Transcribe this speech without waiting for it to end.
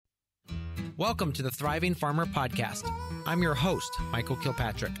Welcome to the Thriving Farmer Podcast. I'm your host, Michael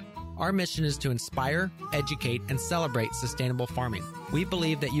Kilpatrick. Our mission is to inspire, educate, and celebrate sustainable farming. We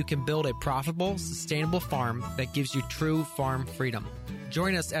believe that you can build a profitable, sustainable farm that gives you true farm freedom.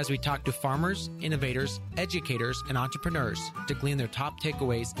 Join us as we talk to farmers, innovators, educators, and entrepreneurs to glean their top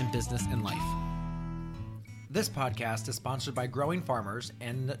takeaways in business and life. This podcast is sponsored by Growing Farmers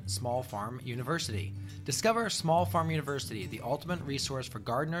and Small Farm University. Discover Small Farm University, the ultimate resource for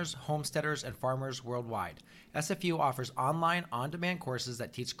gardeners, homesteaders, and farmers worldwide. SFU offers online, on-demand courses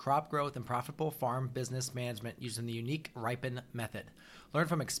that teach crop growth and profitable farm business management using the unique Ripen method. Learn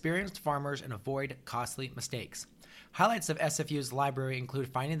from experienced farmers and avoid costly mistakes. Highlights of SFU's library include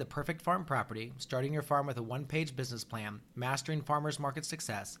finding the perfect farm property, starting your farm with a one-page business plan, mastering farmers market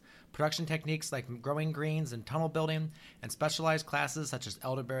success, production techniques like growing greens and tunnel building, and specialized classes such as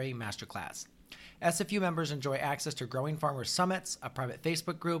Elderberry Masterclass. SFU members enjoy access to Growing Farmers Summits, a private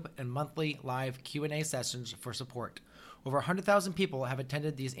Facebook group, and monthly live Q&A sessions for support. Over 100,000 people have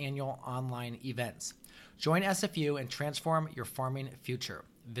attended these annual online events. Join SFU and transform your farming future.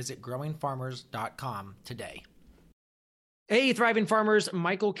 Visit growingfarmers.com today. Hey, Thriving Farmers,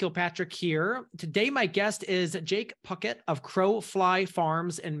 Michael Kilpatrick here. Today, my guest is Jake Puckett of Crow Fly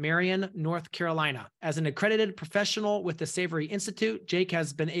Farms in Marion, North Carolina. As an accredited professional with the Savory Institute, Jake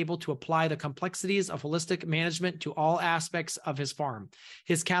has been able to apply the complexities of holistic management to all aspects of his farm.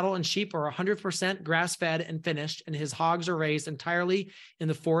 His cattle and sheep are 100% grass-fed and finished, and his hogs are raised entirely in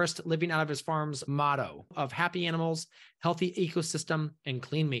the forest, living out of his farm's motto of happy animals, healthy ecosystem, and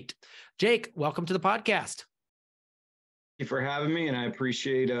clean meat. Jake, welcome to the podcast. Thank you for having me, and I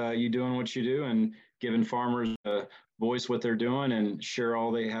appreciate you doing what you do and giving farmers a voice what they're doing and share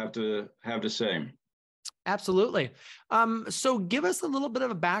all they have to say. Absolutely. So give us a little bit of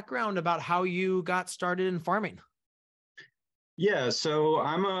a background about how you got started in farming. Yeah, so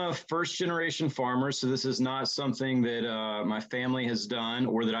I'm a first generation farmer, so this is not something that my family has done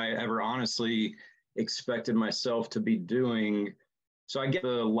or that I ever honestly expected myself to be doing. So I get the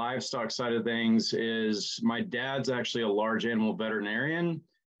livestock side of things is my dad's actually a large animal veterinarian.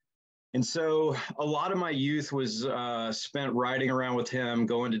 And so a lot of my youth was spent riding around with him,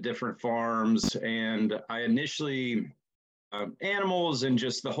 going to different farms. And I initially, animals and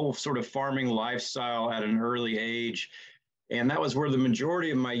just the whole sort of farming lifestyle at an early age. And that was where the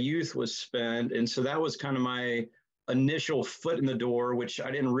majority of my youth was spent. And so that was kind of my initial foot in the door, which I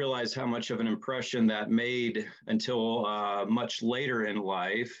didn't realize how much of an impression that made until much later in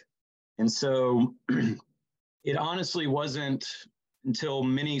life. And so it honestly wasn't until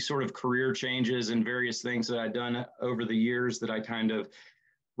many sort of career changes and various things that I'd done over the years that I kind of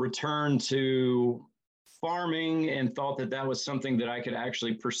returned to farming and thought that that was something that I could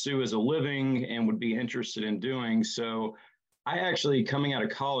actually pursue as a living and would be interested in doing. So I actually, coming out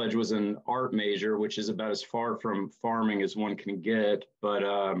of college, was an art major, which is about as far from farming as one can get. But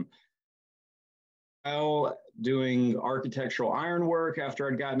while doing architectural ironwork after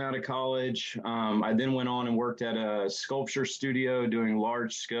I'd gotten out of college, I then went on and worked at a sculpture studio doing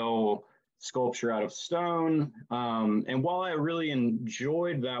large-scale sculpture out of stone. And while I really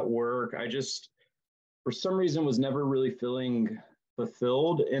enjoyed that work, I just, for some reason, was never really feeling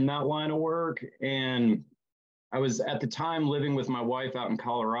fulfilled in that line of work. And I was at the time living with my wife out in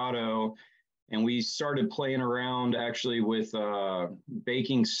Colorado, and we started playing around actually with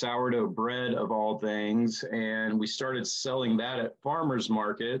baking sourdough bread of all things. And we started selling that at farmers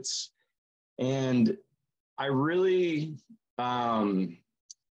markets. And I really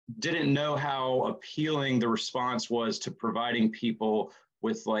didn't know how appealing the response was to providing people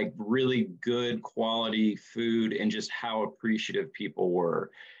with like really good quality food and just how appreciative people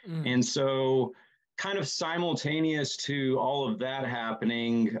were. And so kind of simultaneous to all of that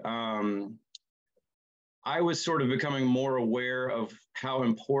happening, I was sort of becoming more aware of how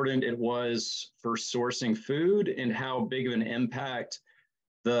important it was for sourcing food and how big of an impact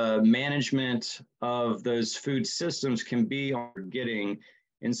the management of those food systems can be on getting.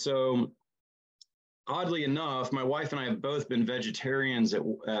 And so, oddly enough, my wife and I have both been vegetarians at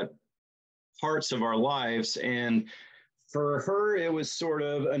parts of our lives. And for her, it was sort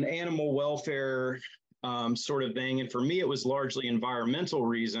of an animal welfare sort of thing. And for me, it was largely environmental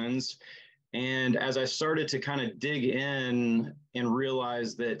reasons. And as I started to kind of dig in and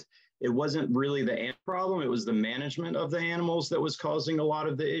realize that it wasn't really the problem, it was the management of the animals that was causing a lot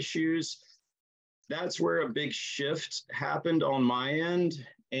of the issues, that's where a big shift happened on my end.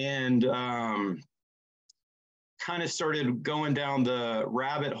 And kind of started going down the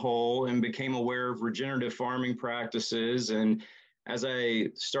rabbit hole and became aware of regenerative farming practices. And as I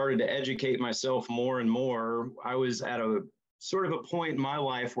started to educate myself more and more, I was at a sort of a point in my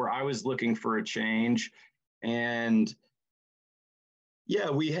life where I was looking for a change. And yeah,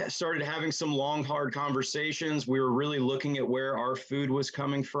 we started having some long, hard conversations. We were really looking at where our food was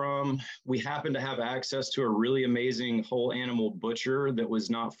coming from. We happened to have access to a really amazing whole animal butcher that was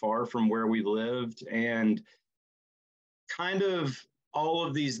not far from where we lived. And kind of all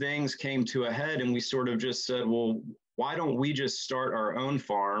of these things came to a head, and we sort of just said, well, why don't we just start our own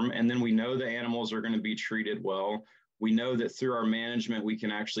farm? And then we know the animals are going to be treated well. We know that through our management, we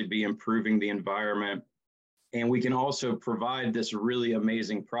can actually be improving the environment. And we can also provide this really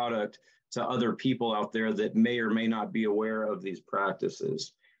amazing product to other people out there that may or may not be aware of these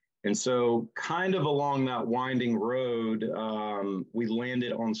practices. And so, kind of along that winding road, we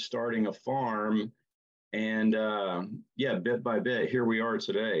landed on starting a farm. And yeah, bit by bit, here we are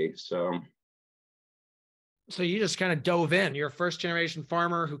today. So you just kind of dove in. You're a first generation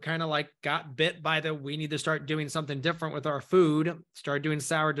farmer who kind of like got bit by we need to start doing something different with our food, started doing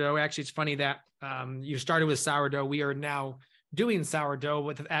sourdough. Actually, it's funny that you started with sourdough. We are now doing sourdough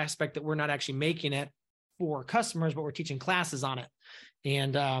with the aspect that we're not actually making it for customers, but we're teaching classes on it.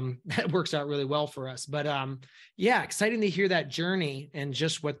 And that works out really well for us. But yeah, exciting to hear that journey and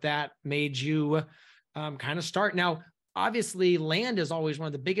just what that made you kind of start. Now, obviously, land is always one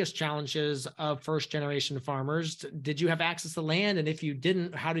of the biggest challenges of first generation farmers. Did you have access to land? And if you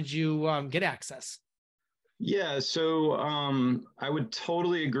didn't, how did you get access? Yeah, so I would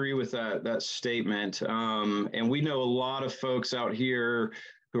totally agree with that statement. And we know a lot of folks out here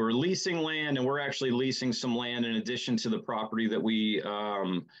who are leasing land, and we're actually leasing some land in addition to the property that we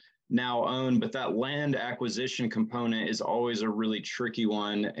now own. But that land acquisition component is always a really tricky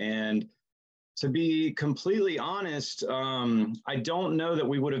one. And to be completely honest, I don't know that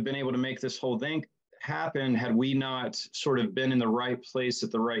we would have been able to make this whole thing happen had we not sort of been in the right place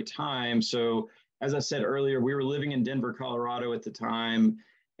at the right time. So, as I said earlier, we were living in Denver, Colorado at the time,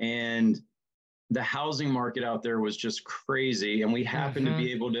 and the housing market out there was just crazy. And we happened to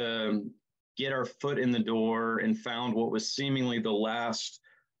be able to get our foot in the door and found what was seemingly the last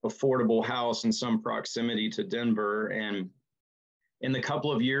affordable house in some proximity to Denver. And in the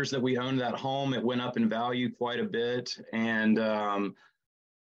couple of years that we owned that home, it went up in value quite a bit. And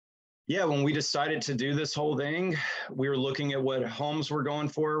yeah, when we decided to do this whole thing, we were looking at what homes were going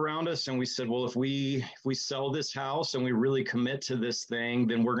for around us. And we said, well, if we sell this house and we really commit to this thing,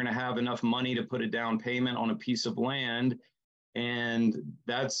 then we're going to have enough money to put a down payment on a piece of land. And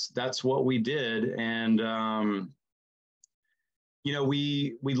that's what we did. And you know,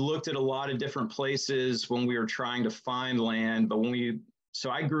 we looked at a lot of different places when we were trying to find land, but so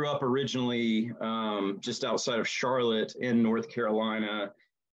I grew up originally just outside of Charlotte in North Carolina,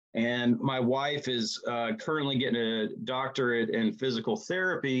 and my wife is currently getting a doctorate in physical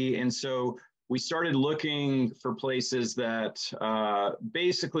therapy. And so we started looking for places that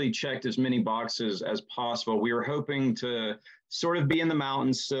basically checked as many boxes as possible. We were hoping to sort of be in the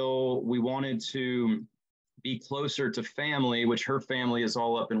mountains still. We wanted to be closer to family, which her family is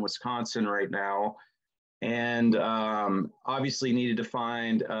all up in Wisconsin right now. And obviously needed to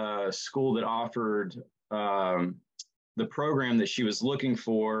find a school that offered the program that she was looking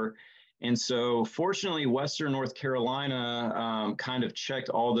for. And so fortunately, Western North Carolina kind of checked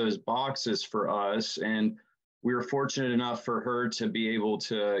all those boxes for us. And we were fortunate enough for her to be able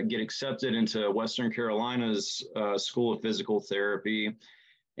to get accepted into Western Carolina's School of Physical Therapy.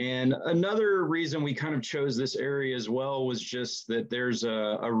 And another reason we kind of chose this area as well was just that there's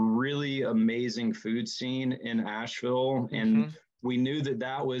a really amazing food scene in Asheville. And we knew that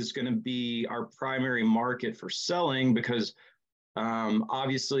that was going to be our primary market for selling because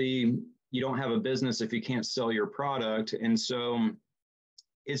obviously you don't have a business if you can't sell your product. And so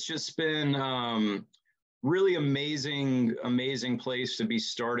it's just been really amazing place to be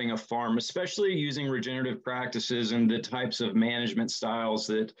starting a farm, especially using regenerative practices and the types of management styles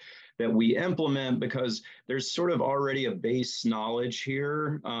that we implement, because there's sort of already a base knowledge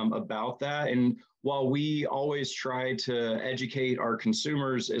here about that. And while we always try to educate our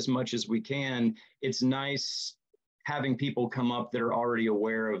consumers as much as we can, it's nice having people come up that are already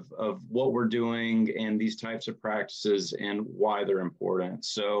aware of what we're doing and these types of practices and why they're important.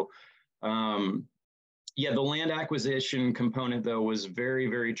 So yeah, the land acquisition component, though, was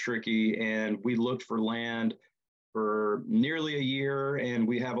very tricky. And we looked for land for nearly a year. And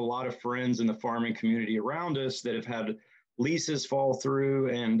we have a lot of friends in the farming community around us that have had leases fall through.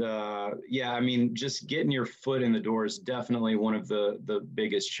 And yeah, I mean, just getting your foot in the door is definitely one of the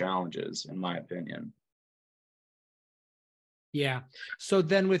biggest challenges, in my opinion. Yeah. So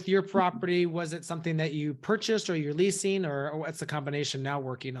then with your property, was it something that you purchased or you're leasing, or what's the combination now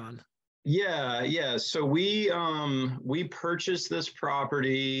working on? Yeah. So we purchased this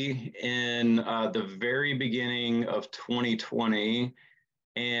property in the very beginning of 2020,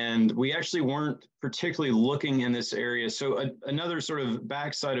 and we actually weren't particularly looking in this area. So another sort of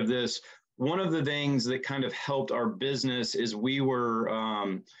backside of this, one of the things that kind of helped our business is we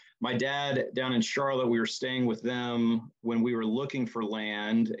were my dad down in Charlotte. We were staying with them when we were looking for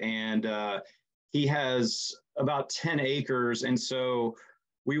land, and he has about 10 acres, and so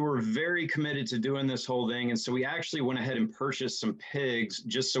we were very committed to doing this whole thing. And so we actually went ahead and purchased some pigs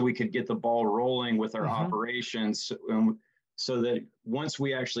just so we could get the ball rolling with our operations. So that once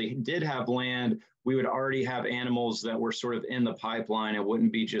we actually did have land, we would already have animals that were sort of in the pipeline. It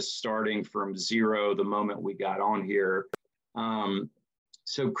wouldn't be just starting from zero the moment we got on here.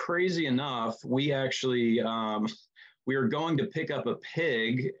 So crazy enough, we actually we were going to pick up a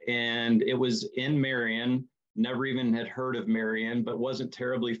pig, and it was in Marion. Never even had heard of Marion, but wasn't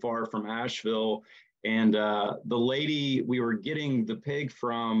terribly far from Asheville. And the lady we were getting the pig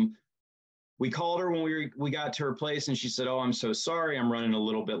from, we called her when we got to her place, and she said, "Oh, I'm so sorry. I'm running a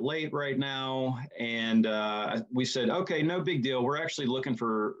little bit late right now." And we said, "Okay, no big deal. We're actually looking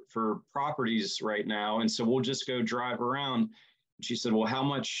for properties right now, and so we'll just go drive around." And she said, "Well, how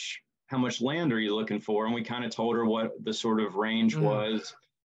much land are you looking for?" And we kind of told her what the sort of range was.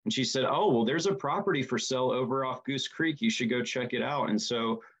 And she said, "Oh, well, there's a property for sale over off Goose Creek. You should go check it out." And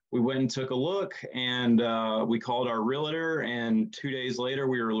so we went and took a look, and we called our realtor, and 2 days later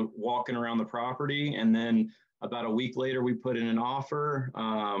we were walking around the property, and then about a week later we put in an offer.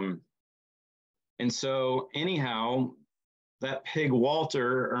 And so anyhow, that pig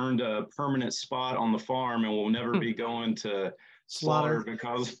Walter earned a permanent spot on the farm and will never be going to slaughter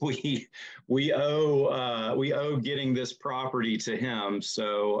because we owe getting this property to him.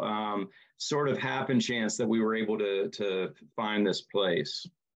 So sort of happen chance that we were able to find this place.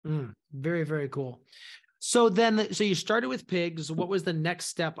 Very, very cool. So you started with pigs. What was the next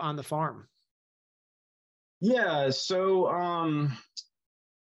step on the farm? Yeah, so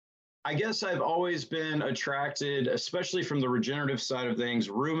I guess I've always been attracted, especially from the regenerative side of things.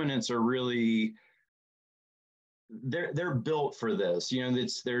 Ruminants are really they're built for this.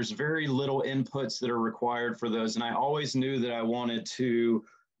 There's very little inputs that are required for those, and I always knew that I wanted to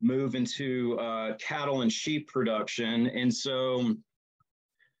move into cattle and sheep production. And so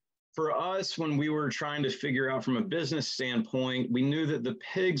for us, when we were trying to figure out from a business standpoint, we knew that the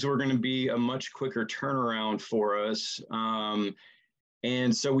pigs were going to be a much quicker turnaround for us.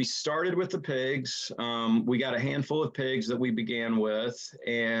 And so we started with the pigs. We got a handful of pigs that we began with.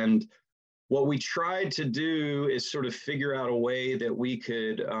 And what we tried to do is sort of figure out a way that we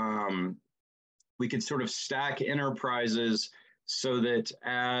could sort of stack enterprises so that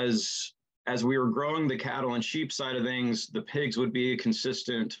as we were growing the cattle and sheep side of things, the pigs would be a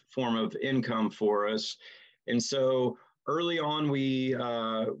consistent form of income for us. And so early on, we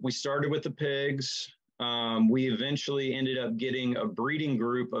started with the pigs. We eventually ended up getting a breeding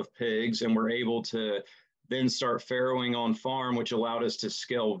group of pigs, and were able to then start farrowing on farm, which allowed us to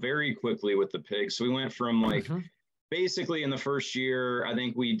scale very quickly with the pigs. So we went from basically in the first year, I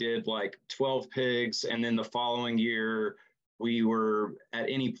think we did like 12 pigs. And then the following year, we were at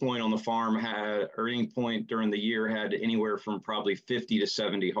any point on the farm or any point during the year had anywhere from probably 50 to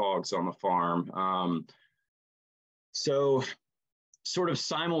 70 hogs on the farm. So sort of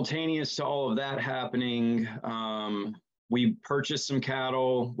simultaneous to all of that happening, we purchased some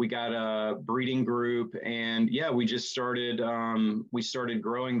cattle, we got a breeding group, and we just started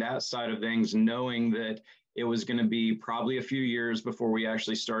growing that side of things, knowing that it was going to be probably a few years before we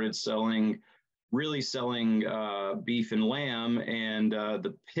actually started really selling beef and lamb. And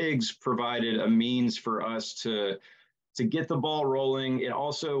the pigs provided a means for us to get the ball rolling. It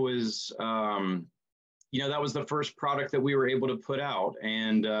also was, that was the first product that we were able to put out,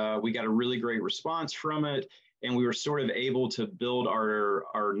 and we got a really great response from it. And we were sort of able to build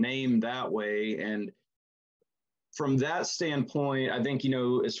our name that way. And from that standpoint, I think,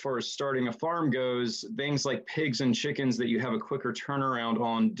 as far as starting a farm goes, things like pigs and chickens that you have a quicker turnaround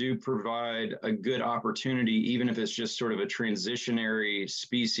on do provide a good opportunity, even if it's just sort of a transitionary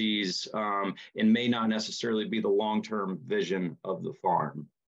species, and may not necessarily be the long-term vision of the farm.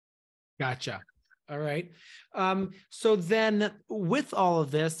 Gotcha. All right. So then with all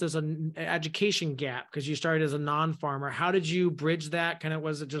of this, there's an education gap because you started as a non-farmer. How did you bridge that?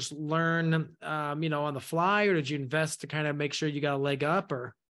 Was it just learn, on the fly, or did you invest to kind of make sure you got a leg up,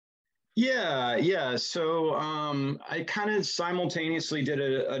 or? Yeah. So I kind of simultaneously did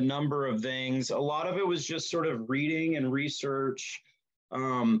a number of things. A lot of it was just sort of reading and research.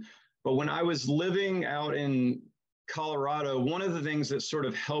 But when I was living out in Colorado, one of the things that sort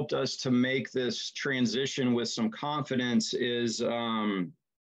of helped us to make this transition with some confidence is I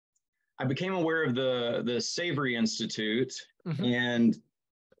became aware of the Savory Institute. Mm-hmm. And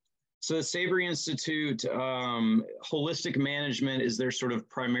so the Savory Institute, holistic management is their sort of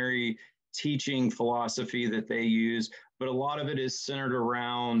primary teaching philosophy that they use, but a lot of it is centered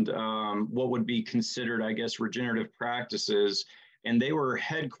around what would be considered, I guess, regenerative practices. And they were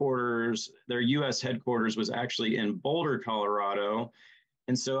headquarters, their US headquarters was actually in Boulder, Colorado.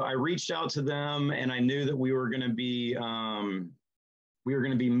 And so I reached out to them, and I knew that we were going to be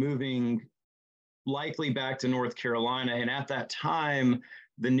moving likely back to North Carolina. And at that time,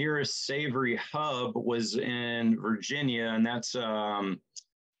 the nearest Savory hub was in Virginia, and that's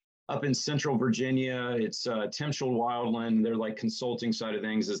up in central Virginia. It's Temple Wildland. They're like consulting side of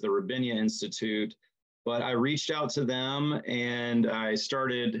things is the Rabinia Institute. But I reached out to them, and I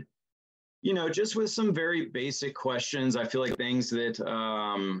started, just with some very basic questions. I feel like things that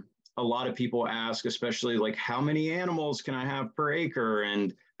a lot of people ask, especially like how many animals can I have per acre,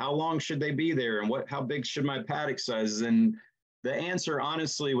 and how long should they be there, and how big should my paddock size? And the answer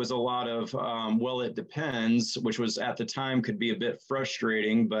honestly was a lot of, well, it depends, which was at the time could be a bit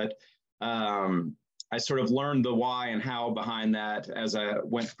frustrating, but I sort of learned the why and how behind that as I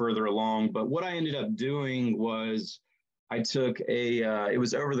went further along. But what I ended up doing was I took it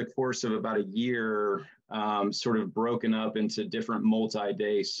was over the course of about a year, sort of broken up into different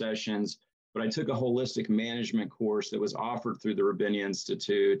multi-day sessions. But I took a holistic management course that was offered through the Rabinia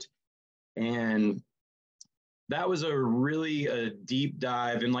Institute. And that was a deep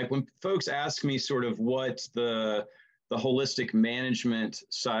dive. And like when folks ask me sort of what the holistic management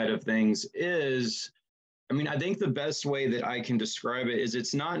side of things is, I mean, I think the best way that I can describe it is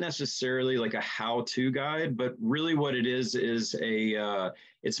it's not necessarily like a how-to guide, but really what it is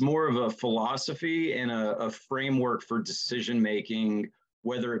it's more of a philosophy and a framework for decision-making,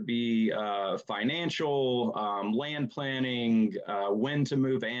 whether it be financial, land planning, when to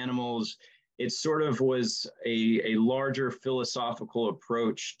move animals. It sort of was a larger philosophical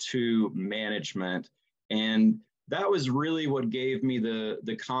approach to management. And that was really what gave me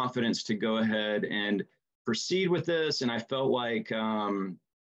the confidence to go ahead and proceed with this. And I felt like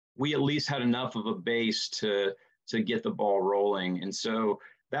we at least had enough of a base to get the ball rolling. And so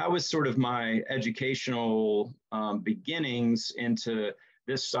that was sort of my educational beginnings into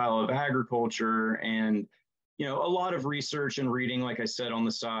this style of agriculture. And a lot of research and reading, like I said, on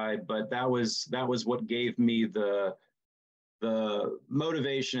the side, but that was what gave me the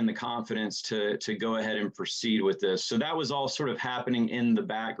motivation and the confidence to go ahead and proceed with this. So that was all sort of happening in the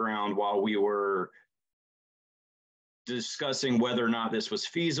background while we were discussing whether or not this was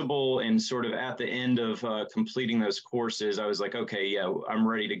feasible. And sort of at the end of completing those courses, I was like, okay, yeah, I'm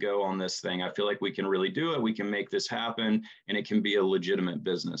ready to go on this thing. I feel like we can really do it. We can make this happen, and it can be a legitimate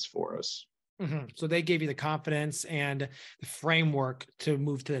business for us. Mm-hmm. So they gave you the confidence and the framework to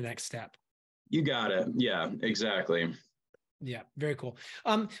move to the next step. You got it. Yeah, exactly. Yeah, very cool.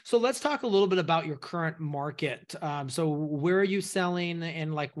 So let's talk a little bit about your current market. So where are you selling,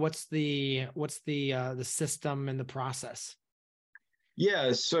 and like what's the system and the process?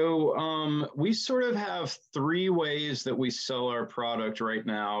 Yeah, so we sort of have three ways that we sell our product right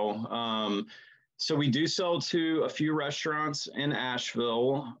now. So we do sell to a few restaurants in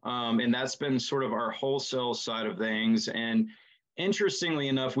Asheville, and that's been sort of our wholesale side of things. And interestingly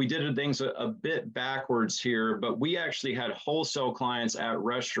enough, we did things a bit backwards here, but we actually had wholesale clients at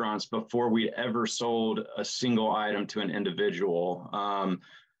restaurants before we ever sold a single item to an individual.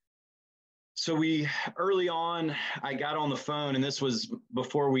 So early on, I got on the phone, and this was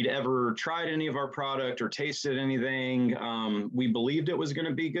before we'd ever tried any of our product or tasted anything. We believed it was going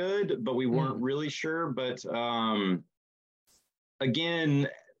to be good, but we weren't really sure. But again,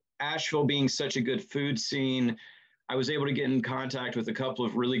 Asheville being such a good food scene, I was able to get in contact with a couple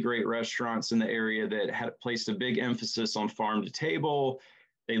of really great restaurants in the area that had placed a big emphasis on farm to table.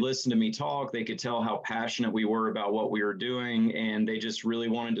 They listened to me talk. They could tell how passionate we were about what we were doing, and they just really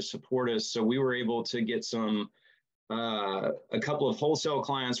wanted to support us. So we were able to get a couple of wholesale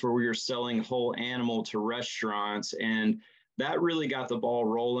clients where we were selling whole animal to restaurants, and that really got the ball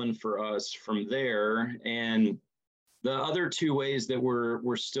rolling for us from there. And the other two ways that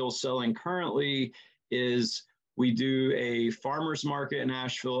we're still selling currently is we do a farmers market in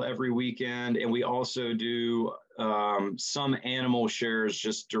Asheville every weekend, and we also do some animal shares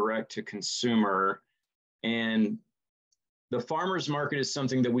just direct to consumer. And the farmers market is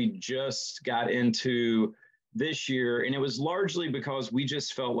something that we just got into this year, and it was largely because we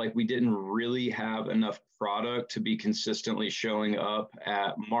just felt like we didn't really have enough product to be consistently showing up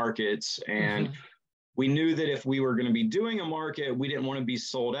at markets. And we knew that if we were going to be doing a market, we didn't want to be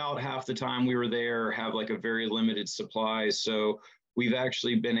sold out half the time we were there, have like a very limited supply. So we've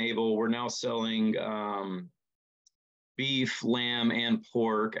actually been able, we're now selling beef, lamb, and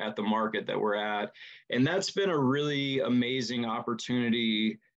pork at the market that we're at. And that's been a really amazing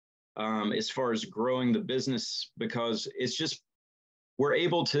opportunity as far as growing the business, because it's just, we're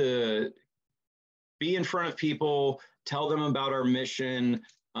able to be in front of people, tell them about our mission,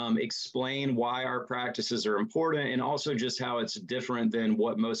 explain why our practices are important, and also just how it's different than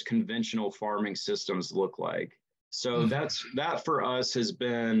what most conventional farming systems look like. So that for us has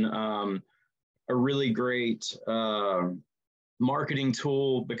been a really great marketing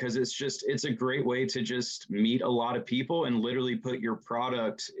tool, because it's a great way to just meet a lot of people and literally put your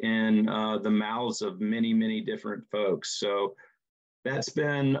product in the mouths of many, many different folks. So that's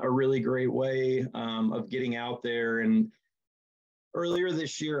been a really great way of getting out there. And earlier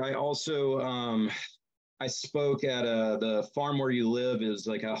this year, I also I spoke at the Farm Where You Live. Is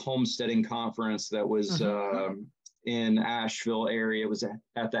like a homesteading conference that was in Asheville area. It was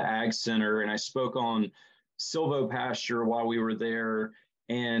at the Ag Center, and I spoke on silvopasture while we were there.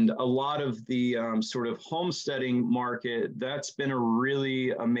 And a lot of the sort of homesteading market, that's been a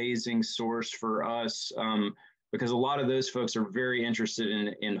really amazing source for us, because a lot of those folks are very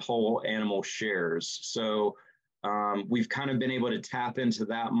interested in whole animal shares. So we've kind of been able to tap into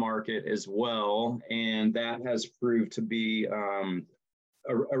that market as well. And that has proved to be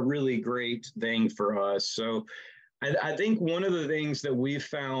a really great thing for us. So I think one of the things that we've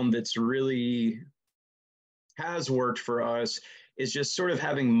found that's really has worked for us is just sort of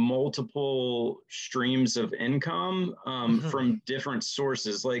having multiple streams of income from different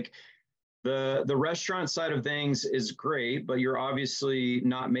sources. Like the restaurant side of things is great, but you're obviously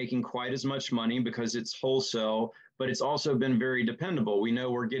not making quite as much money because it's wholesale, but it's also been very dependable. We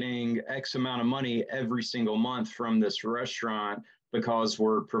know we're getting X amount of money every single month from this restaurant because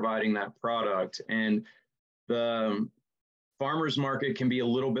we're providing that product. And the farmers market can be a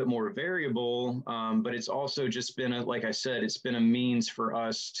little bit more variable, but it's also just been, like I said, it's been a means for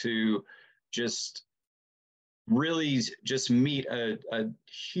us to just really just meet a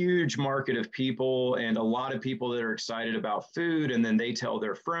huge market of people, and a lot of people that are excited about food, and then they tell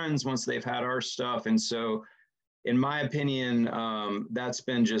their friends once they've had our stuff. And so in my opinion, that's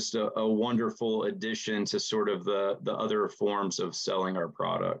been just a wonderful addition to sort of the other forms of selling our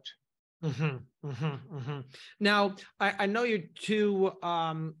product. Now, I know you two,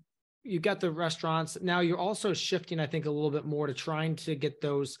 you got the restaurants. Now you're also shifting, I think, a little bit more to trying to get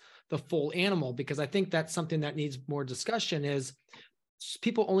the full animal, because I think that's something that needs more discussion. Is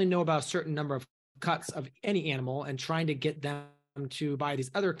people only know about a certain number of cuts of any animal, and trying to get them to buy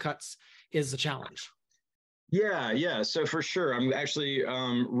these other cuts is a challenge. Yeah. So for sure, I'm actually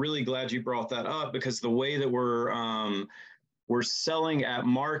really glad you brought that up, because the way that we're selling at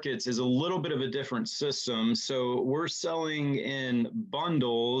markets is a little bit of a different system. So we're selling in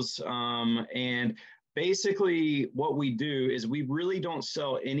bundles, and basically what we do is we really don't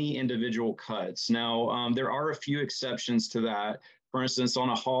sell any individual cuts. Now, there are a few exceptions to that. For instance, on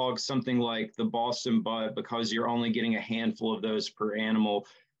a hog, something like the Boston butt, because you're only getting a handful of those per animal,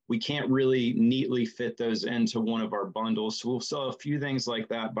 we can't really neatly fit those into one of our bundles. So we'll sell a few things like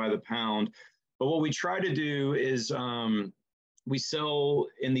that by the pound. But what we try to do is we sell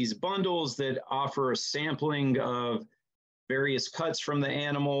in these bundles that offer a sampling of various cuts from the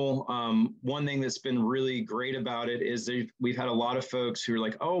animal. One thing that's been really great about it is we've had a lot of folks who are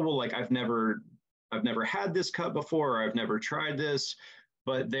like, oh, well, like I've never had this cut before, or I've never tried this,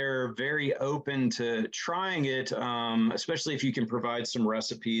 but they're very open to trying it, especially if you can provide some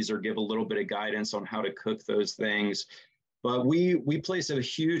recipes or give a little bit of guidance on how to cook those things. But we place a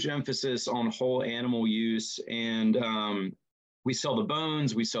huge emphasis on whole animal use, and we sell the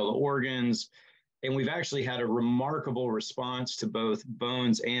bones, we sell the organs, and we've actually had a remarkable response to both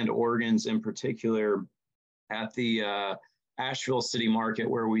bones and organs in particular at the Asheville City Market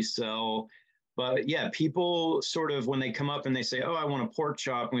where we sell. But yeah, people sort of, when they come up and they say, oh, I want a pork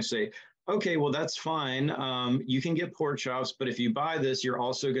chop, and we say, okay, well, that's fine. You can get pork chops, but if you buy this, you're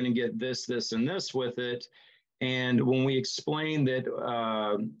also going to get this, this, and this with it. And when we explain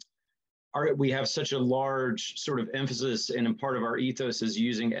that we have such a large sort of emphasis, and part of our ethos is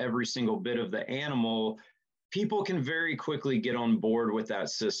using every single bit of the animal, people can very quickly get on board with that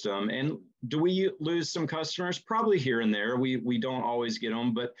system. And do we lose some customers? Probably here and there. We don't always get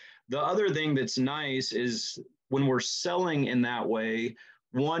them. But the other thing that's nice is when we're selling in that way,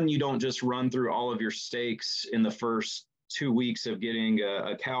 one, you don't just run through all of your steaks in the first 2 weeks of getting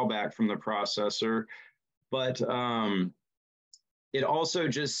a cow back from the processor. But it also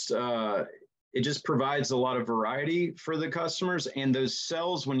just it just provides a lot of variety for the customers. And those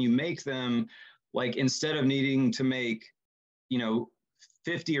cells, when you make them, like instead of needing to make,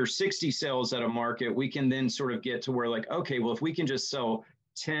 50 or 60 sales at a market, we can then sort of get to where like, okay, well, if we can just sell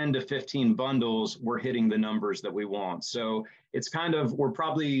 10 to 15 bundles, we're hitting the numbers that we want. So it's kind of, we're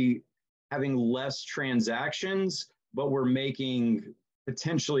probably having less transactions, but we're making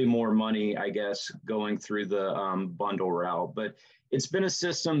potentially more money, I guess, going through the bundle route. But it's been a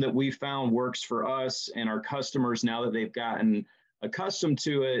system that we found works for us and our customers now that they've gotten accustomed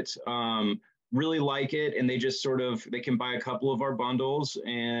to it. Really like it, and they just they can buy a couple of our bundles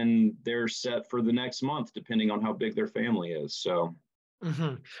and they're set for the next month depending on how big their family is. So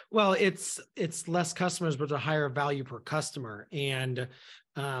well, it's less customers but a higher value per customer, and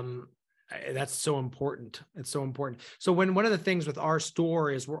that's so important. It's so important. So one of the things with our store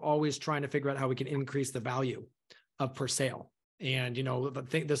is we're always trying to figure out how we can increase the value of per sale. And, I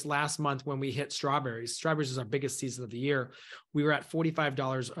think this last month when we hit strawberries is our biggest season of the year. We were at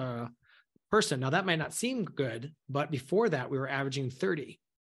 $45 person. Now that might not seem good, but before that we were averaging 30.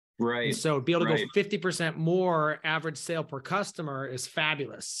 Right. And so to be able to go 50% more average sale per customer is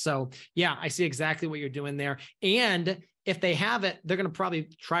fabulous. So yeah, I see exactly what you're doing there. And if they have it, they're going to probably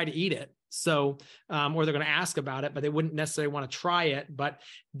try to eat it. So, or they're going to ask about it, but they wouldn't necessarily want to try it. But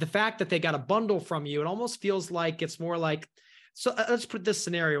the fact that they got a bundle from you, it almost feels like it's more like, so let's put this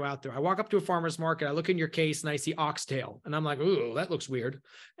scenario out there. I walk up to a farmer's market, I look in your case and I see oxtail and I'm like, ooh, that looks weird.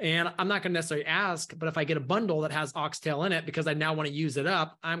 And I'm not going to necessarily ask, but if I get a bundle that has oxtail in it, because I now want to use it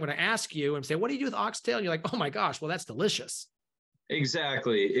up, I'm going to ask you and say, what do you do with oxtail? And you're like, oh my gosh, well, that's delicious.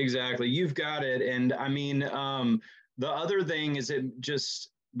 Exactly. You've got it. And I mean, the other thing is it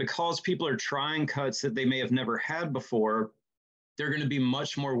just, because people are trying cuts that they may have never had before, they're going to be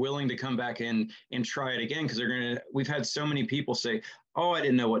much more willing to come back in and try it again. Cause we've had so many people say, oh, I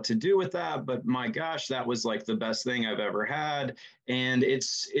didn't know what to do with that, but my gosh, that was like the best thing I've ever had. And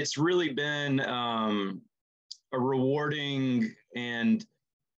it's really been a rewarding, and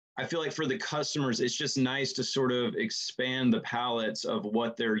I feel like for the customers, it's just nice to sort of expand the palettes of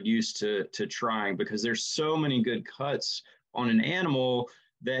what they're used to trying, because there's so many good cuts on an animal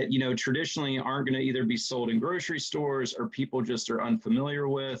that, traditionally aren't going to either be sold in grocery stores or people just are unfamiliar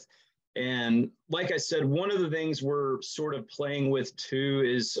with. And like I said, one of the things we're sort of playing with too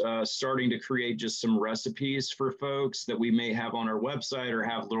is starting to create just some recipes for folks that we may have on our website, or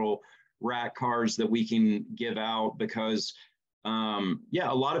have little rack cards that we can give out, because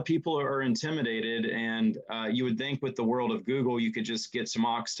a lot of people are intimidated, and you would think with the world of Google, you could just get some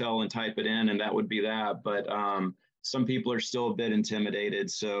oxtail and type it in and that would be that. But some people are still a bit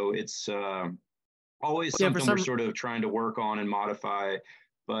intimidated. So it's always something we're sort of trying to work on and modify,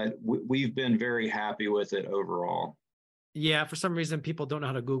 but we've been very happy with it overall. Yeah. For some reason, people don't know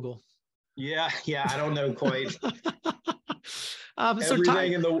how to Google. Yeah. I don't know quite.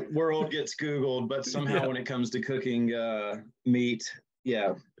 Everything in the world gets Googled, but somehow when it comes to cooking meat,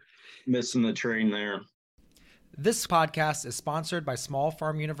 missing the train there. This podcast is sponsored by Small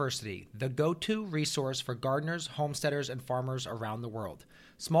Farm University, the go-to resource for gardeners, homesteaders, and farmers around the world.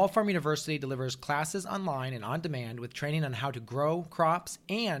 Small Farm University delivers classes online and on demand with training on how to grow crops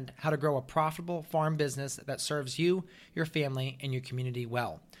and how to grow a profitable farm business that serves you, your family, and your community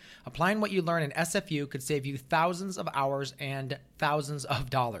well. Applying what you learn in SFU could save you thousands of hours and thousands of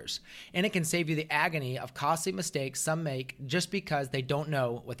dollars. And it can save you the agony of costly mistakes some make just because they don't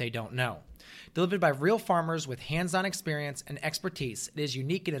know what they don't know. Delivered by real farmers with hands-on experience and expertise, it is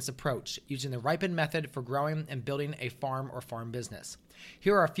unique in its approach, using the ripened method for growing and building a farm or farm business.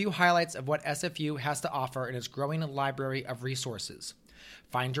 Here are a few highlights of what SFU has to offer in its growing library of resources.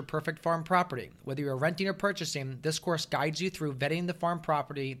 Find your perfect farm property. Whether you're renting or purchasing, this course guides you through vetting the farm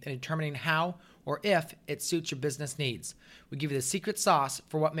property and determining how or if it suits your business needs. We give you the secret sauce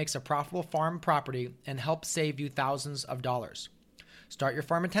for what makes a profitable farm property and help save you thousands of dollars. Start your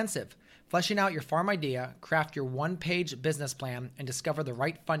farm intensive. Fleshing out your farm idea, craft your one-page business plan, and discover the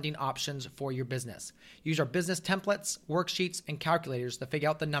right funding options for your business. Use our business templates, worksheets, and calculators to figure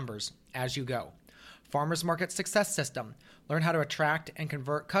out the numbers as you go. Farmers Market Success System. Learn how to attract and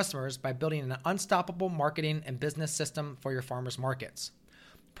convert customers by building an unstoppable marketing and business system for your farmers markets.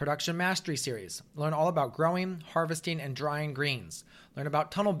 Production Mastery Series. Learn all about growing, harvesting, and drying greens. Learn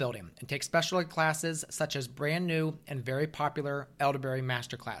about tunnel building and take specialty classes such as brand new and very popular Elderberry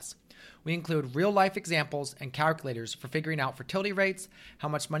Masterclass. We include real-life examples and calculators for figuring out fertility rates, how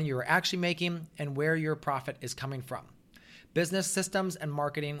much money you are actually making, and where your profit is coming from. business systems and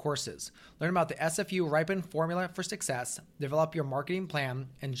marketing courses. Learn about the SFU Ripen Formula for Success, develop your marketing plan,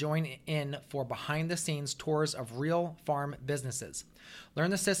 and join in for behind-the-scenes tours of real farm businesses.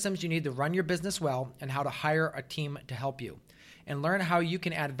 Learn the systems you need to run your business well and how to hire a team to help you. And learn how you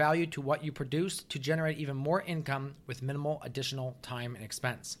can add value to what you produce to generate even more income with minimal additional time and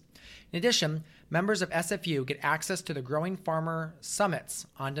expense. In addition, members of SFU get access to the Growing Farmer Summits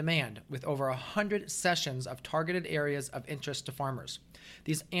on demand with over 100 sessions of targeted areas of interest to farmers.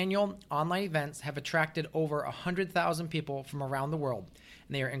 These annual online events have attracted over 100,000 people from around the world,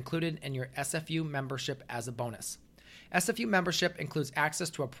 and they are included in your SFU membership as a bonus. SFU membership includes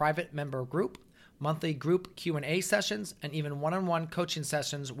access to a private member group, monthly group Q&A sessions, and even one-on-one coaching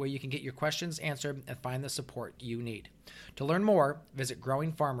sessions where you can get your questions answered and find the support you need. To learn more, visit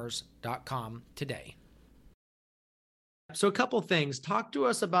growingfarmers.com today. So a couple things. Talk to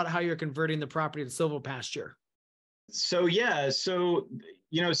us about how you're converting the property to silvopasture.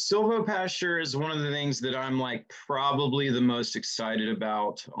 Silvopasture is one of the things that I'm like probably the most excited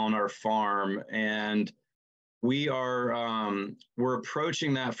about on our farm. And we're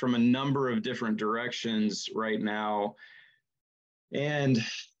approaching that from a number of different directions right now. And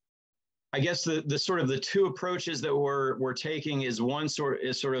I guess the sort of the two approaches that we're taking is one sort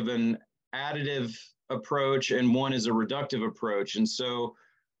of an additive approach and one is a reductive approach. And so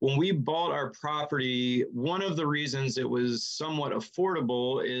when we bought our property, one of the reasons it was somewhat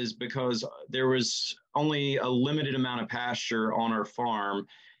affordable is because there was only a limited amount of pasture on our farm.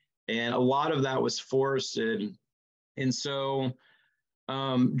 And a lot of that was forested. And so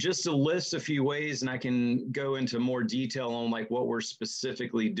just to list a few ways, and I can go into more detail on like what we're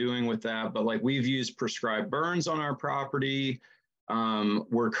specifically doing with that, but like we've used prescribed burns on our property.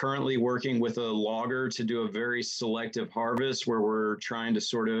 We're currently working with a logger to do a very selective harvest where we're trying to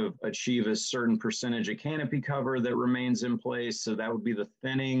sort of achieve a certain percentage of canopy cover that remains in place. So that would be the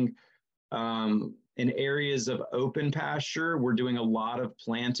thinning. In areas of open pasture, we're doing a lot of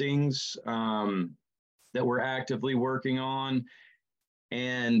plantings that we're actively working on.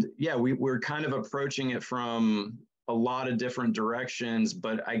 And yeah, we're kind of approaching it from a lot of different directions,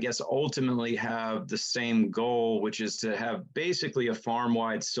 but I guess ultimately have the same goal, which is to have basically a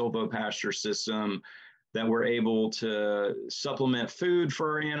farm-wide silvopasture system that we're able to supplement food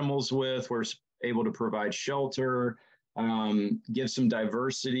for our animals with. We're able to provide shelter, give some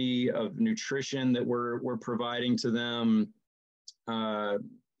diversity of nutrition that we're providing to them.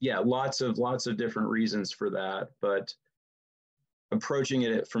 Lots of different reasons for that, but approaching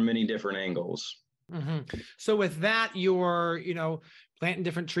it from many different angles. Mm-hmm. So with that, you're, planting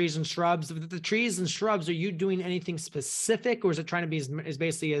different trees and shrubs. The trees and shrubs, are you doing anything specific, or is it trying to be as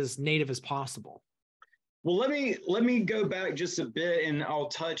basically as native as possible? Well, let me go back just a bit, and I'll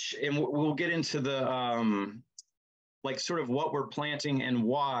touch, and we'll get into the sort of what we're planting and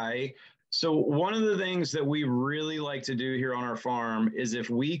why. So one of the things that we really like to do here on our farm is if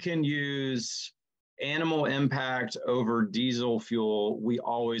we can use animal impact over diesel fuel, we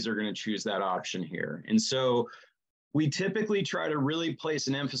always are going to choose that option here. And so we typically try to really place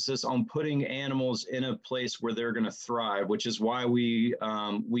an emphasis on putting animals in a place where they're going to thrive, which is why we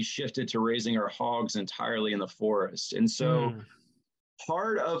shifted to raising our hogs entirely in the forest. And so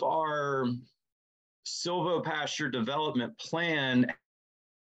part of our silvopasture development plan,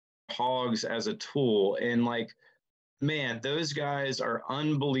 hogs as a tool, and man, those guys are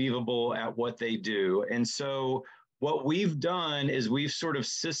unbelievable at what they do. And so what we've done is we've sort of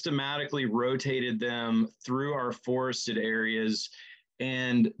systematically rotated them through our forested areas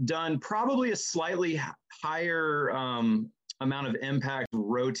and done probably a slightly higher amount of impact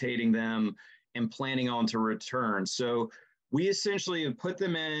rotating them and planning on to return. So we essentially put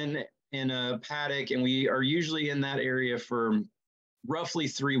them in a paddock, and we are usually in that area for roughly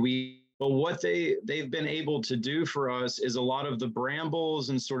 3 weeks. But what they've been able to do for us is a lot of the brambles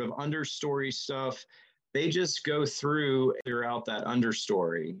and sort of understory stuff, they just go throughout that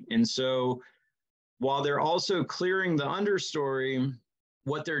understory. And so while they're also clearing the understory,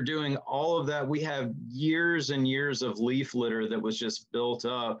 what they're doing, all of that, we have years and years of leaf litter that was just built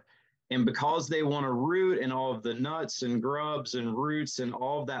up. And because they want to root in all of the nuts and grubs and roots and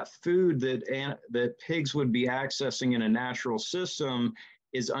all of that food that pigs would be accessing in a natural system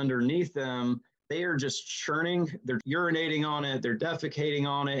is underneath them, they are just churning, they're urinating on it, they're defecating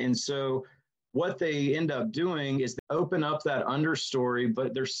on it. And so what they end up doing is they open up that understory,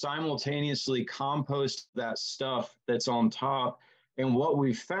 but they're simultaneously compost that stuff that's on top. And what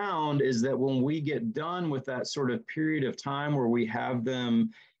we found is that when we get done with that sort of period of time where we have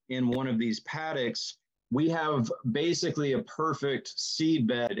them in one of these paddocks, we have basically a perfect seed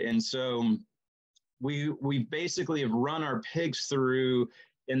bed. And so we basically have run our pigs through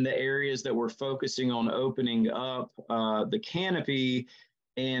in the areas that we're focusing on opening up the canopy.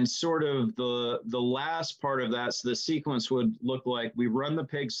 And sort of the last part of that, so the sequence would look like we run the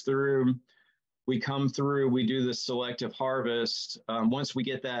pigs through, we come through, we do the selective harvest. Once we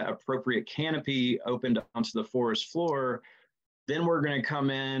get that appropriate canopy opened onto the forest floor, then we're going to come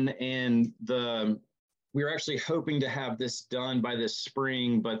in and we're actually hoping to have this done by this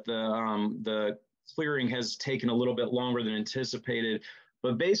spring, but the clearing has taken a little bit longer than anticipated.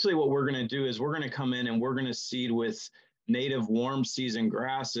 But basically what we're going to do is we're going to come in and we're going to seed with native warm season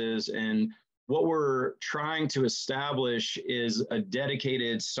grasses. And what we're trying to establish is a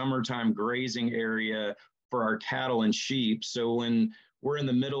dedicated summertime grazing area for our cattle and sheep. So when we're in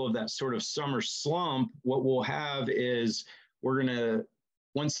the middle of that sort of summer slump, what we'll have is we're going to,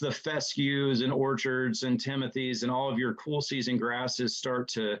 once the fescues and orchards and timothies and all of your cool season grasses start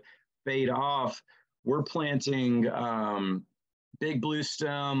to fade off, we're planting big blue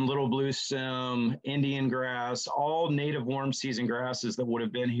stem, little blue stem, Indian grass, all native warm season grasses that would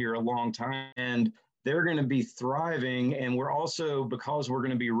have been here a long time. And they're going to be thriving. And we're also, because we're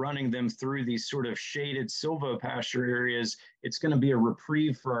going to be running them through these sort of shaded silvopasture areas, it's going to be a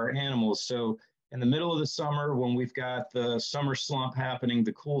reprieve for our animals. So in the middle of the summer, when we've got the summer slump happening,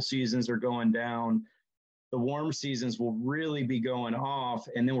 the cool seasons are going down, the warm seasons will really be going off.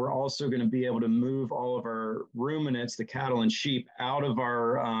 And then we're also going to be able to move all of our ruminants, the cattle and sheep, out of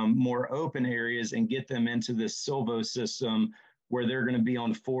our more open areas and get them into this silvo system where they're going to be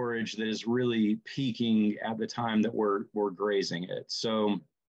on forage that is really peaking at the time that we're grazing it. So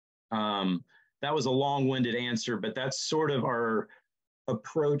that was a long-winded answer, but that's sort of our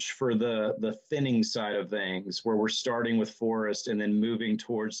approach for the thinning side of things, where we're starting with forest and then moving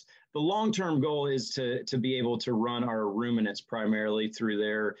towards the long-term goal is to be able to run our ruminants primarily through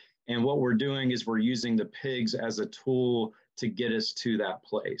there. And what we're doing is we're using the pigs as a tool to get us to that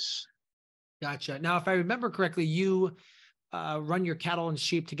place. Gotcha. Now, if I remember correctly, you run your cattle and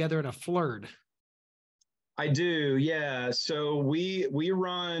sheep together in a flurd. I do, yeah. So we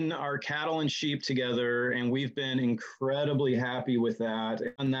run our cattle and sheep together, and we've been incredibly happy with that.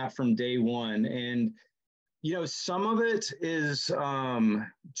 And that from day one. And you know, some of it is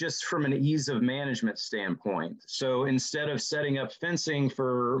just from an ease of management standpoint. So instead of setting up fencing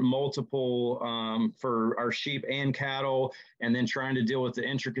for multiple, for our sheep and cattle, and then trying to deal with the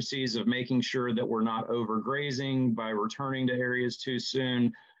intricacies of making sure that we're not overgrazing by returning to areas too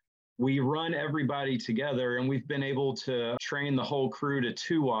soon, we run everybody together, and we've been able to train the whole crew to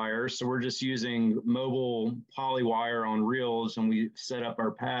 2-wire. So we're just using mobile poly wire on reels, and we set up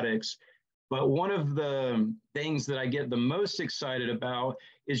our paddocks. But one of the things that I get the most excited about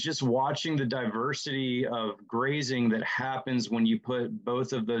is just watching the diversity of grazing that happens when you put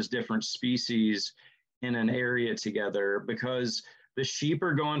both of those different species in an area together, because the sheep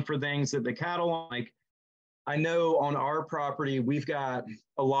are going for things that the cattle like. I know on our property, we've got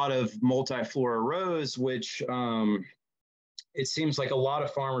a lot of multiflora rows, which it seems like a lot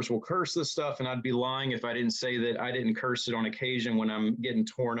of farmers will curse this stuff, and I'd be lying if I didn't say that I didn't curse it on occasion when I'm getting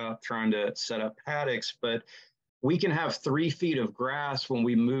torn up trying to set up paddocks. But we can have 3 feet of grass when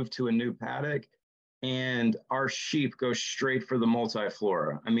we move to a new paddock, and our sheep go straight for the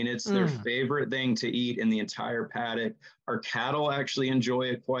multiflora. I mean, it's their favorite thing to eat in the entire paddock. Our cattle actually enjoy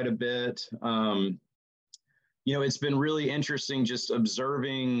it quite a bit. You know, it's been really interesting just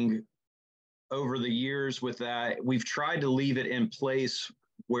observing over the years with that. We've tried to leave it in place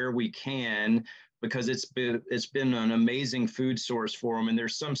where we can, because it's been an amazing food source for them. And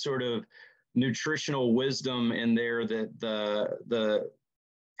there's some sort of nutritional wisdom in there that the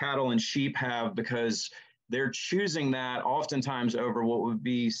cattle and sheep have, because they're choosing that oftentimes over what would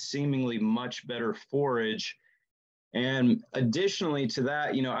be seemingly much better forage. And additionally to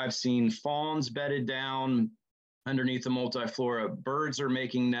that, you know, I've seen fawns bedded down underneath the multiflora. Birds are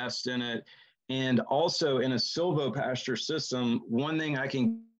making nests in it. And also in a silvopasture system, one thing I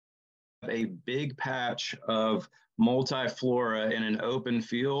can have a big patch of multiflora in an open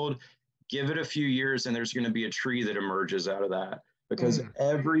field, give it a few years and there's going to be a tree that emerges out of that. Because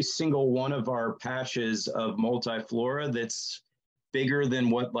every single one of our patches of multiflora that's bigger than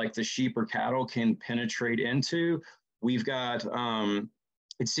what like the sheep or cattle can penetrate into, we've got,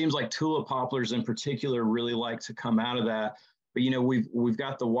 it seems like tulip poplars in particular really like to come out of that. But, you know, we've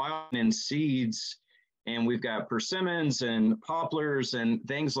got the wild in seeds, and we've got persimmons and poplars and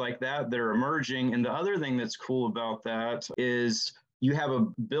things like that that are emerging. And the other thing that's cool about that is you have a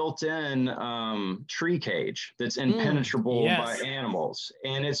built-in tree cage that's impenetrable by animals.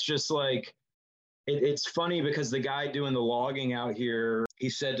 And it's just like, It's funny because the guy doing the logging out here, he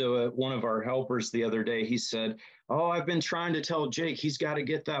said to one of our helpers the other day, he said, "Oh, I've been trying to tell Jake he's got to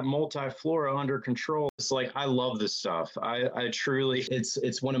get that multiflora under control." It's like, I love this stuff. I truly,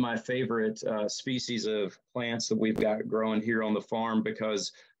 it's one of my favorite species of plants that we've got growing here on the farm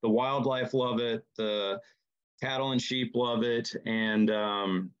because the wildlife love it, the cattle and sheep love it, and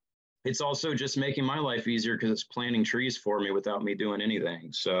it's also just making my life easier because it's planting trees for me without me doing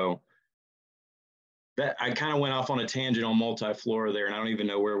anything. So that I kind of went off on a tangent on multiflora there, and I don't even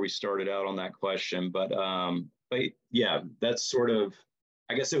know where we started out on that question, but yeah, that's sort of,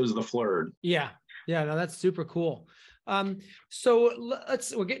 I guess it was the flirt. Yeah. Yeah. No, that's super cool. So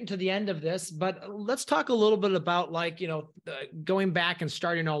we're getting to the end of this, but let's talk a little bit about going back and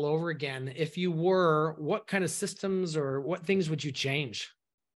starting all over again. If you were, what kind of systems or what things would you change?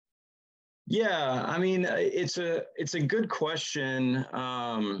 Yeah, I mean, it's a good question.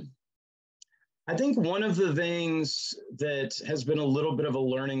 I think one of the things that has been a little bit of a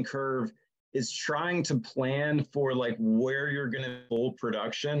learning curve is trying to plan for like where you're going to full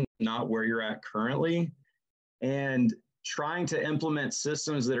production, not where you're at currently, and trying to implement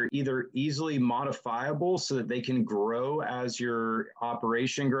systems that are either easily modifiable so that they can grow as your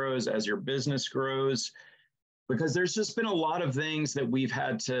operation grows, as your business grows, because there's just been a lot of things that we've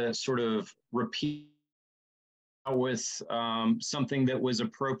had to sort of repeat with something that was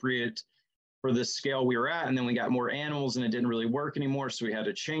appropriate for the scale we were at. And then we got more animals and it didn't really work anymore. So we had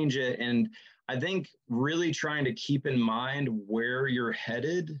to change it. And I think really trying to keep in mind where you're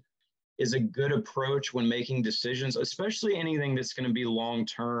headed is a good approach when making decisions, especially anything that's going to be long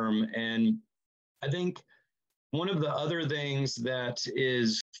term. And I think one of the other things that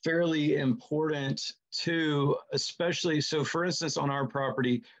is fairly important too, especially, so for instance, on our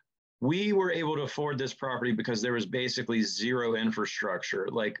property, we were able to afford this property because there was basically zero infrastructure,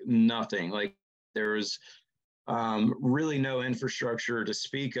 like nothing. Like there was really no infrastructure to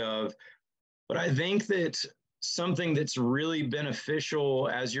speak of. But I think that something that's really beneficial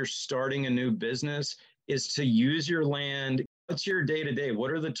as you're starting a new business is to use your land. What's your day to day? What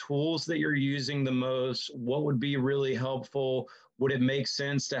are the tools that you're using the most? What would be really helpful? Would it make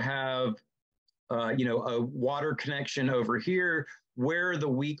sense to have a water connection over here? Where are the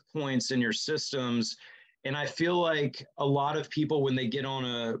weak points in your systems? And I feel like a lot of people, when they get on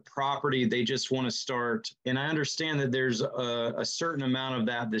a property, they just want to start. And I understand that there's a certain amount of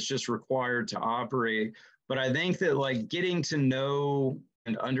that that's just required to operate. But I think that like getting to know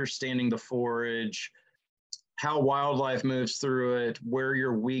and understanding the forage, how wildlife moves through it, where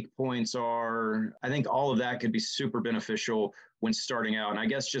your weak points are, I think all of that could be super beneficial when starting out. And I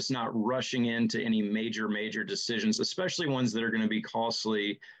guess just not rushing into any major decisions, especially ones that are going to be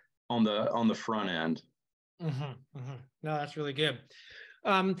costly on the front end. Mm-hmm, mm-hmm. No, that's really good.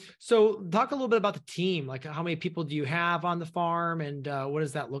 So talk a little bit about the team. Like how many people do you have on the farm and what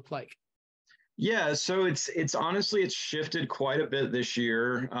does that look like? Yeah, so it's honestly, it's shifted quite a bit this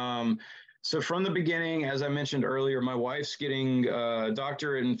year. So from the beginning, as I mentioned earlier, my wife's getting a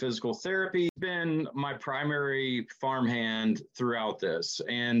doctorate in physical therapy, been my primary farmhand throughout this.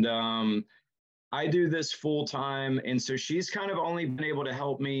 And I do this full time. And so she's kind of only been able to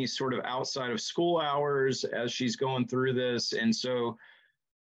help me sort of outside of school hours as she's going through this. And so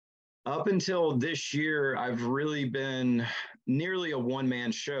up until this year, I've really been nearly a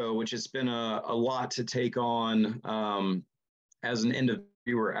one-man show, which has been a lot to take on as an individual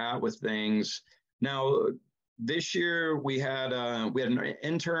at with things. Now, this year we had an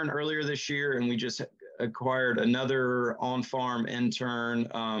intern earlier this year, and we just acquired another on-farm intern,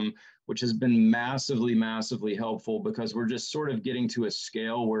 which has been massively helpful because we're just sort of getting to a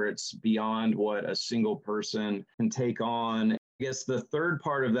scale where it's beyond what a single person can take on. I guess the third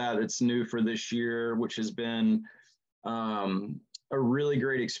part of that that's new for this year, which has been a really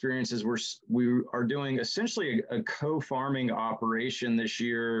great experience, is we are doing essentially a co-farming operation this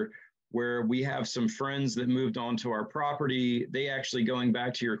year where we have some friends that moved onto our property. They actually, going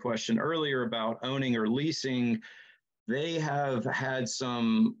back to your question earlier about owning or leasing, they have had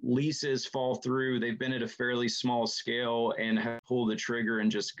some leases fall through. They've been at a fairly small scale and have pulled the trigger and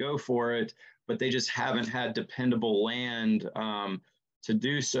just go for it, but they just haven't had dependable land to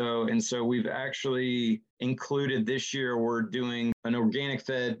do so. And so we've actually included this year, we're doing an organic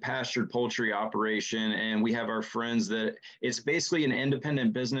fed pastured poultry operation. And we have our friends that it's basically an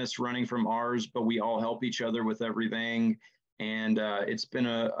independent business running from ours, but we all help each other with everything. And it's been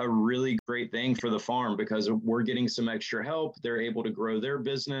a really great thing for the farm because we're getting some extra help. They're able to grow their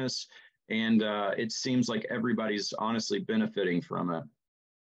business. And it seems like everybody's honestly benefiting from it.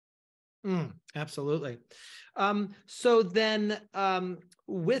 Absolutely. So then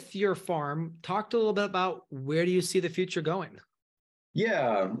with your farm, talk a little bit about where do you see the future going?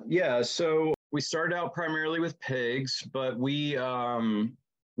 Yeah. So we started out primarily with pigs, but we've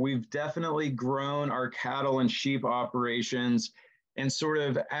definitely grown our cattle and sheep operations. And sort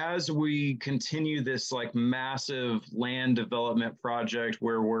of as we continue this like massive land development project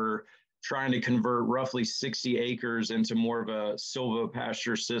where we're trying to convert roughly 60 acres into more of a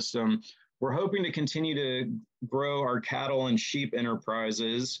silvopasture system, we're hoping to continue to grow our cattle and sheep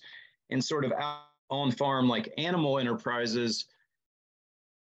enterprises and sort of on farm like animal enterprises.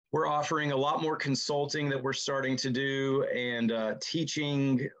 We're offering a lot more consulting that we're starting to do and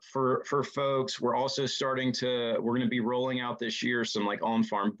teaching for folks. We're also we're going to be rolling out this year some like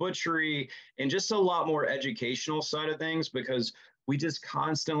on-farm butchery and just a lot more educational side of things, because we just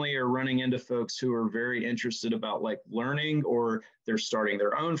constantly are running into folks who are very interested about like learning, or they're starting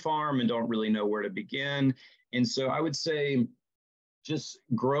their own farm and don't really know where to begin. And so I would say just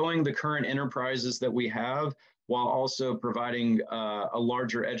growing the current enterprises that we have, while also providing a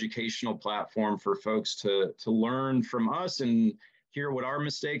larger educational platform for folks to learn from us and hear what our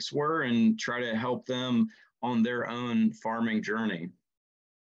mistakes were and try to help them on their own farming journey.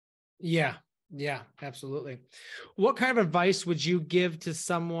 Yeah, absolutely. What kind of advice would you give to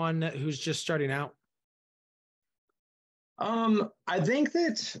someone who's just starting out? I think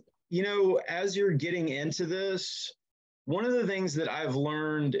that, as you're getting into this, one of the things that I've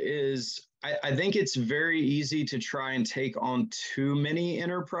learned is I think it's very easy to try and take on too many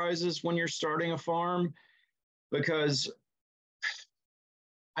enterprises when you're starting a farm, because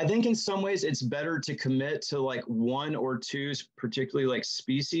I think in some ways it's better to commit to like one or two, particularly like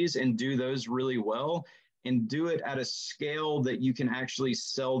species, and do those really well and do it at a scale that you can actually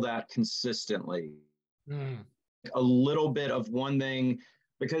sell that consistently. A little bit of one thing,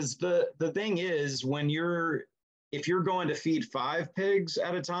 because the thing is, if you're going to feed 5 pigs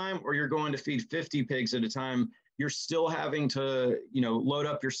at a time, or you're going to feed 50 pigs at a time, you're still having to, load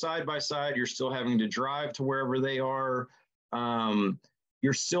up your side by side. You're still having to drive to wherever they are.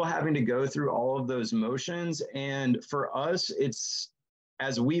 You're still having to go through all of those motions. And for us,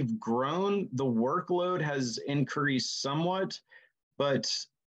 as we've grown, the workload has increased somewhat, but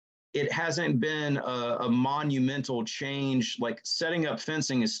it hasn't been a monumental change. Like setting up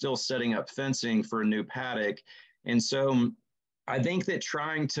fencing is still setting up fencing for a new paddock. And so I think that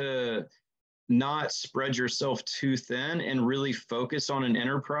trying to not spread yourself too thin and really focus on an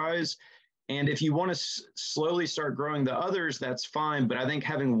enterprise. And if you want to slowly start growing the others, that's fine. But I think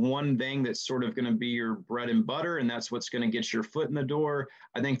having one thing that's sort of going to be your bread and butter, and that's what's going to get your foot in the door,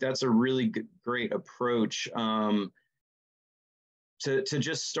 I think that's a really great approach to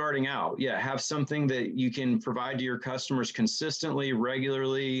just starting out. Yeah, have something that you can provide to your customers consistently,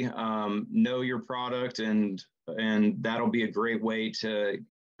 regularly, know your product, and that'll be a great way to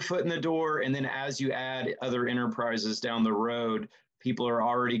foot in the door. And then as you add other enterprises down the road, people are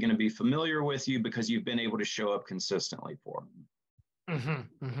already going to be familiar with you because you've been able to show up consistently for them.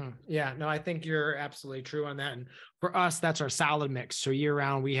 Yeah, no, I think you're absolutely true on that. And for us, that's our salad mix. So year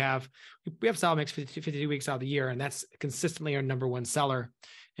round, we have salad mix 52 weeks out of the year, and that's consistently our number one seller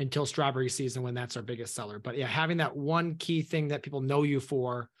until strawberry season, when that's our biggest seller. But yeah, having that one key thing that people know you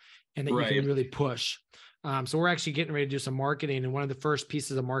for and that you can really push. So we're actually getting ready to do some marketing. And one of the first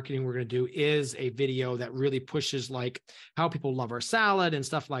pieces of marketing we're going to do is a video that really pushes like how people love our salad and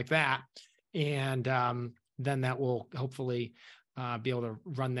stuff like that. And then that will hopefully be able to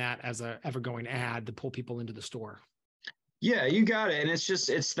run that as a ever-going ad to pull people into the store. Yeah, you got it. And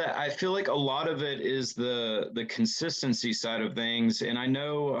it's that I feel like a lot of it is the consistency side of things. And I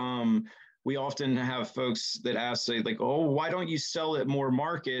know we often have folks that ask, say, like, oh, why don't you sell at more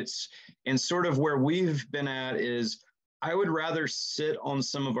markets? And sort of where we've been at is I would rather sit on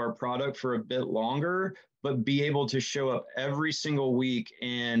some of our product for a bit longer, but be able to show up every single week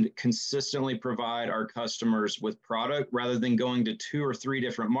and consistently provide our customers with product, rather than going to 2 or 3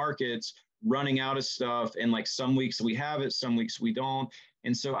 different markets, running out of stuff. And like some weeks we have it, some weeks we don't.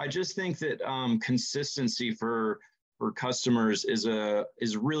 And so I just think that consistency for customers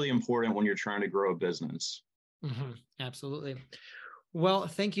is really important when you're trying to grow a business. Absolutely. Well,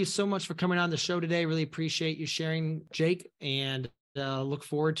 thank you so much for coming on the show today. Really appreciate you sharing, Jake, and look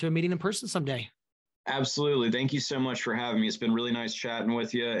forward to a meeting in person someday. Absolutely. Thank you so much for having me. It's been really nice chatting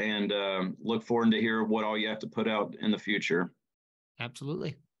with you, and look forward to hear what all you have to put out in the future.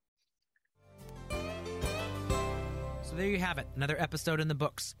 Absolutely. So there you have it, another episode in the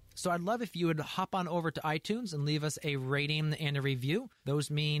books. So I'd love if you would hop on over to iTunes and leave us a rating and a review. Those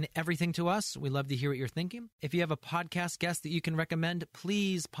mean everything to us. We love to hear what you're thinking. If you have a podcast guest that you can recommend,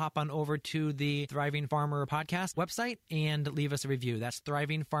 please pop on over to the Thriving Farmer Podcast website and leave us a review. That's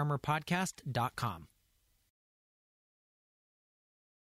thrivingfarmerpodcast.com.